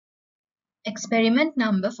Experiment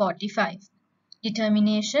number 45.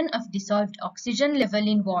 Determination of dissolved oxygen level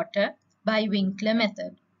in water by Winkler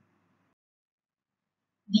method.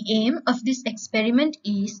 The aim of this experiment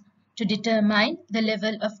is to determine the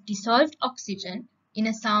level of dissolved oxygen in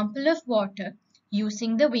a sample of water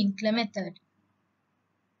using the Winkler method.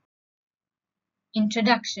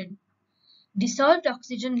 Introduction. Dissolved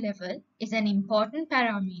oxygen level is an important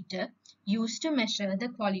parameter used to measure the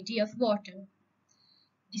quality of water.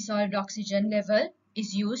 Dissolved oxygen level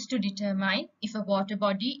is used to determine if a water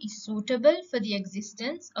body is suitable for the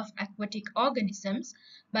existence of aquatic organisms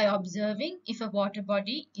by observing if a water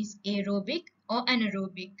body is aerobic or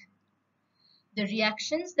anaerobic. The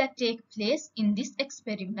reactions that take place in this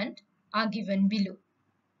experiment are given below.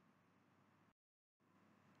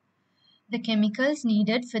 The chemicals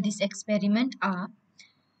needed for this experiment are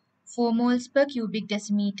 4 moles per cubic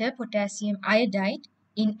decimeter potassium iodide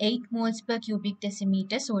in 8 moles per cubic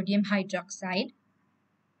decimeter sodium hydroxide,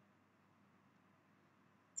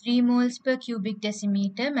 3 moles per cubic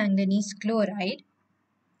decimeter manganese chloride,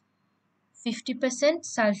 50%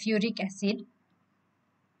 sulfuric acid,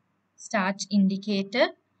 starch indicator,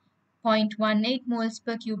 0.18 moles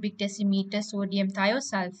per cubic decimeter sodium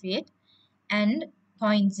thiosulfate, and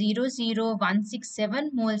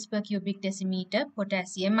 0.00167 moles per cubic decimeter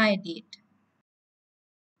potassium iodate.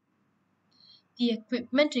 The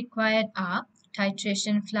equipment required are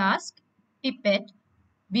titration flask, pipette,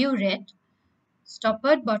 burette,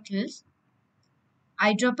 stoppered bottles,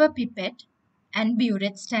 eyedropper pipette, and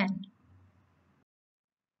burette stand.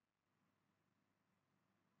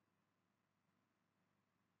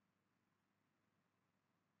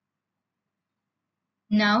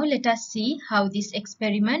 Now let us see how this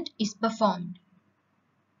experiment is performed.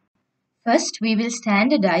 First, we will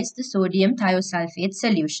standardize the sodium thiosulfate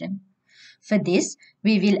solution. For this,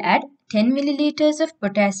 we will add 10 milliliters of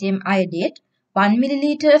potassium iodate, 1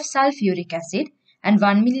 milliliter of sulfuric acid, and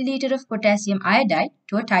 1 milliliter of potassium iodide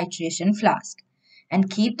to a titration flask, and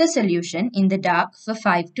keep the solution in the dark for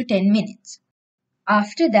 5 to 10 minutes.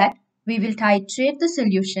 After that, we will titrate the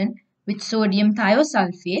solution with sodium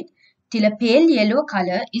thiosulfate till a pale yellow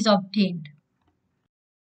color is obtained.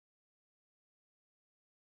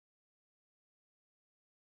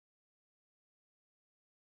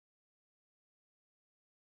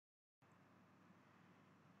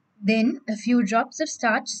 Then a few drops of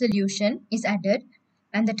starch solution is added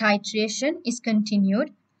and the titration is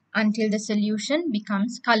continued until the solution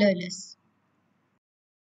becomes colorless.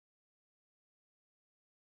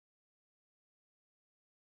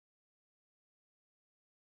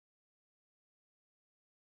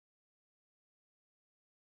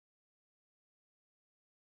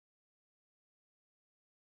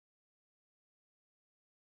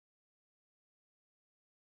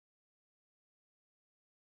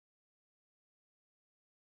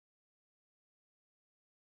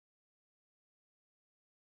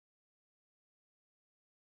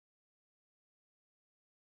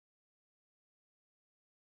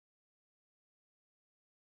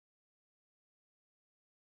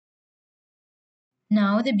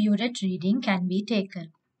 Now the burette reading can be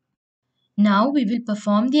taken. Now we will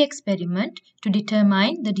perform the experiment to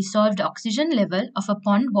determine the dissolved oxygen level of a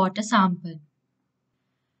pond water sample.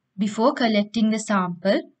 Before collecting the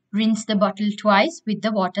sample, rinse the bottle twice with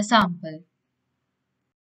the water sample.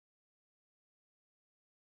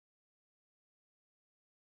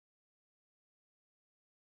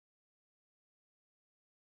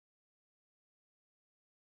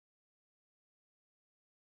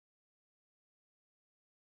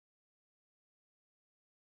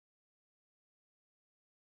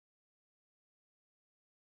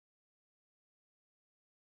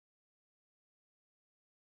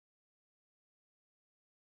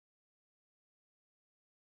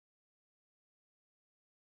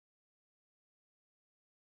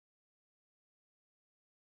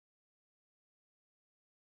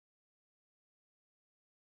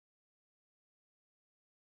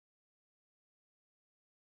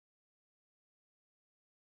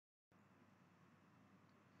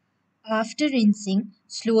 After rinsing,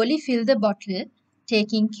 slowly fill the bottle,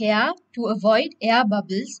 taking care to avoid air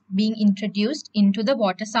bubbles being introduced into the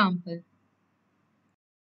water sample.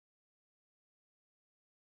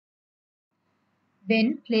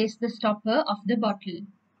 Then place the stopper of the bottle.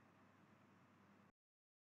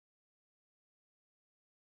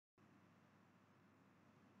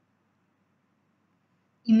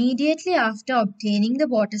 Immediately after obtaining the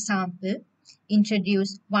water sample,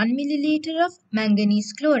 introduce 1 milliliter of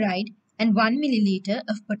manganese chloride and 1 milliliter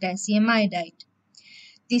of potassium iodide.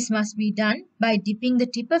 This must be done by dipping the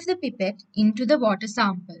tip of the pipette into the water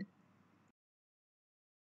sample.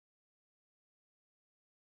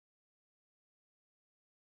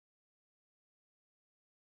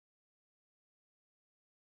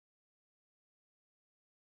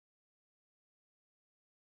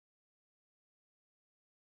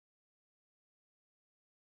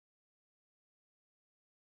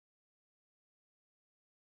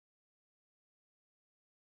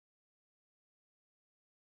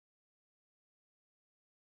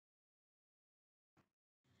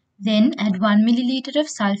 Then add 1 milliliter of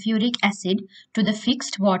sulfuric acid to the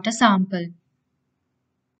fixed water sample.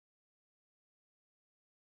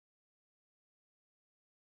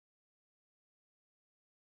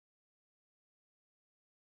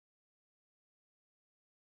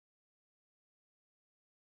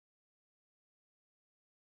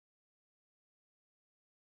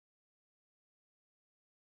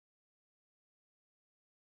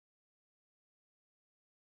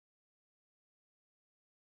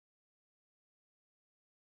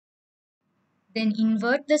 Then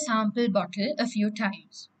invert the sample bottle a few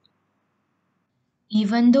times.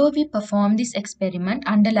 Even though we perform this experiment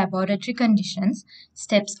under laboratory conditions,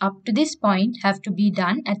 steps up to this point have to be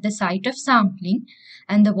done at the site of sampling,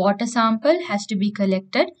 and the water sample has to be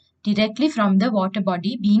collected directly from the water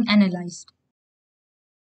body being analyzed.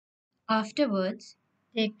 Afterwards,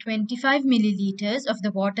 take 25 milliliters of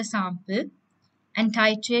the water sample and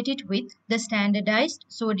titrate it with the standardized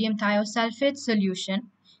sodium thiosulfate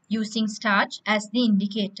solution using starch as the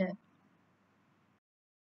indicator.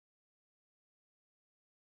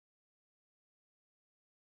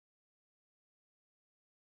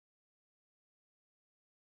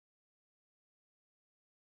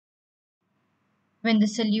 When the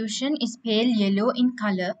solution is pale yellow in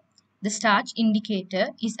color, the starch indicator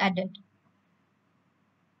is added.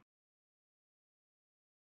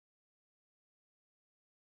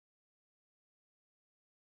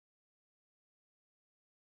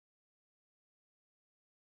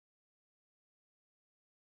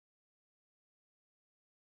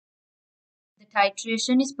 The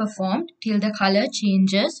titration is performed till the color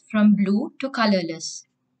changes from blue to colorless.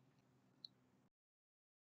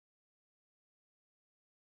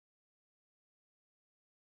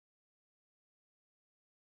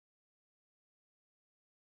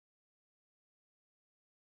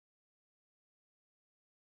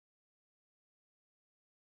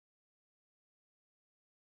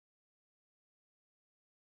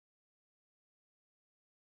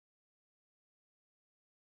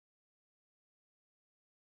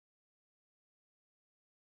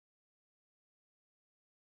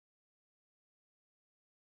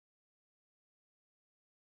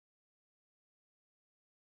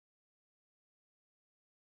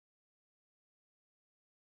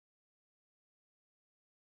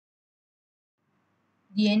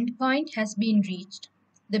 The end point has been reached.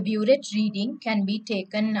 The burette reading can be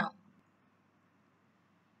taken now.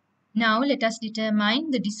 Now let us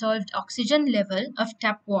determine the dissolved oxygen level of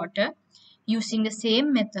tap water using the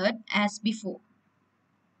same method as before.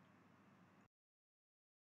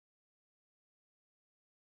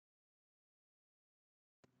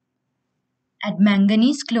 Add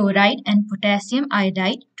manganese chloride and potassium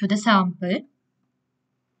iodide to the sample.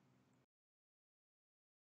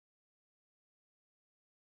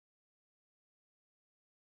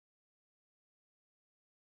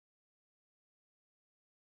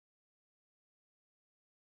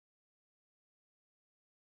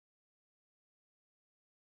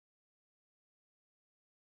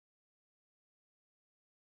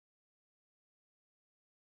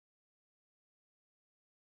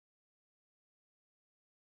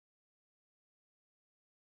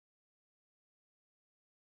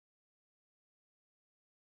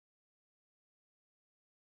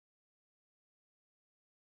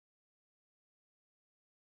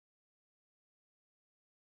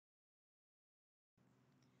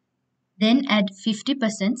 Then add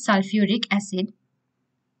 50% sulfuric acid.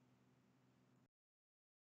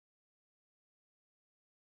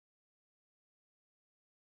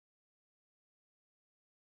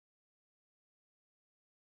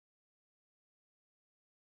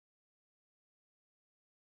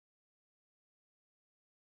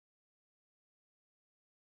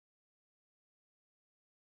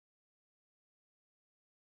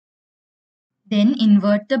 Then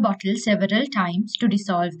invert the bottle several times to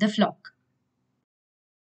dissolve the flock.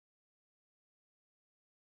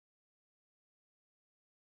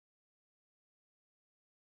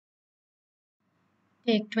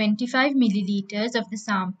 Take 25 milliliters of the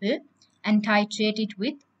sample and titrate it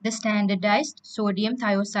with the standardized sodium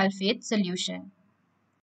thiosulfate solution.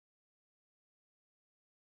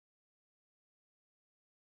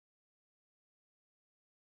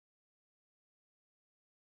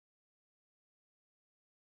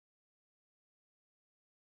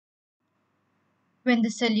 When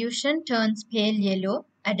the solution turns pale yellow,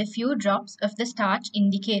 add a few drops of the starch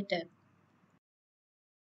indicator.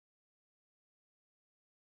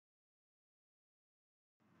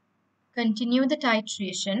 Continue the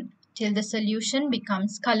titration till the solution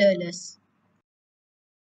becomes colorless.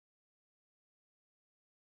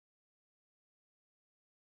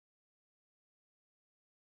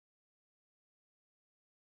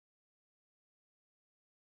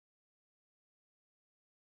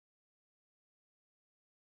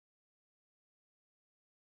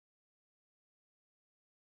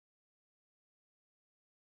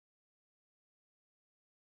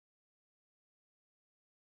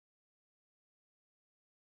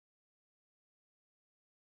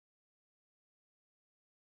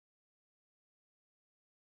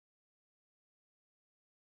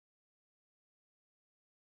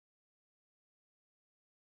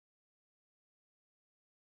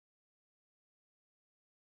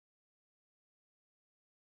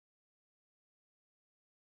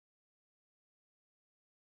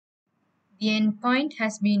 The endpoint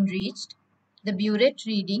has been reached. The burette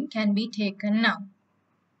reading can be taken now.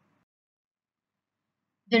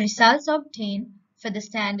 The results obtained for the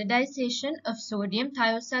standardization of sodium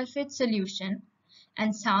thiosulfate solution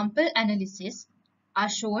and sample analysis are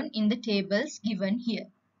shown in the tables given here.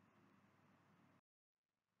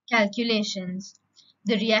 Calculations.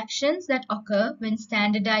 The reactions that occur when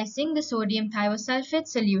standardizing the sodium thiosulfate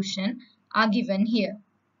solution are given here.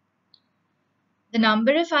 The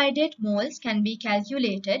number of iodate moles can be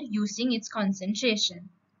calculated using its concentration.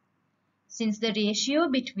 Since the ratio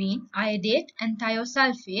between iodate and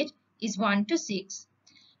thiosulfate is 1 to 6,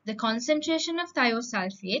 the concentration of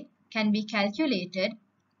thiosulfate can be calculated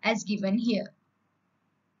as given here.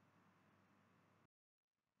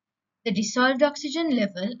 The dissolved oxygen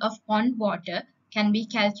level of pond water can be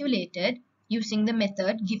calculated using the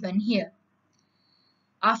method given here.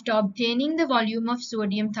 After obtaining the volume of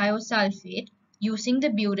sodium thiosulfate using the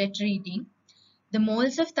burette reading, the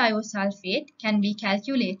moles of thiosulfate can be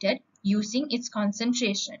calculated using its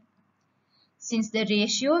concentration. Since the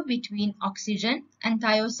ratio between oxygen and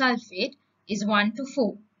thiosulfate is 1 to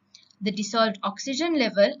 4, the dissolved oxygen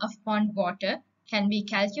level of pond water can be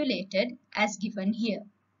calculated as given here.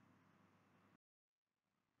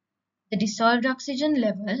 The dissolved oxygen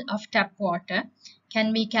level of tap water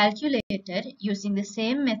can be calculated using the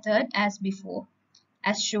same method as before,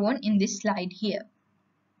 as shown in this slide here.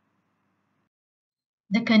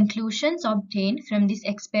 The conclusions obtained from this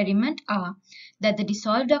experiment are that the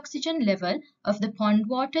dissolved oxygen level of the pond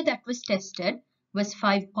water that was tested was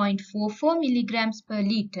 5.44 milligrams per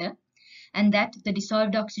liter, and that the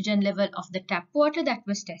dissolved oxygen level of the tap water that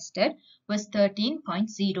was tested was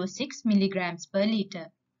 13.06 milligrams per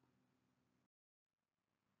liter.